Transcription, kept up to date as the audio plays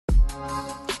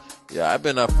Yeah, I've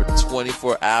been up for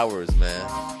 24 hours,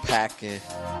 man. Packing.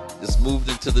 Just moved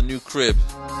into the new crib.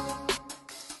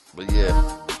 But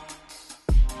yeah.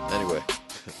 Anyway.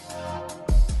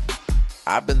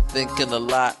 I've been thinking a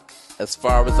lot, as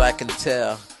far as I can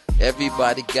tell.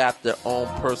 Everybody got their own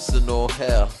personal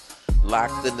hell.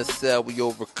 Locked in the cell, we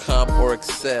overcome or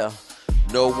excel.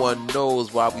 No one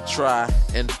knows why we try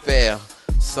and fail.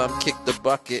 Some kick the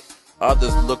bucket,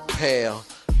 others look pale.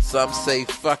 Some say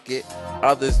fuck it,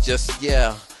 others just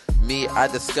yell. Me, I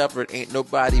discovered ain't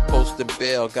nobody posting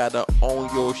bail. Gotta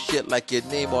own your shit like your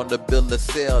name on the bill of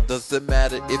sale. Doesn't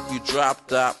matter if you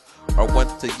dropped out or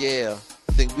went to Yale.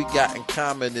 Thing we got in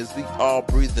common is we all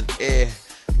breathing air.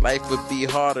 Life would be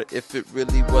harder if it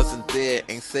really wasn't there.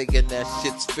 Ain't saying that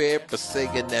shit's fair, but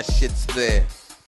saying that shit's there.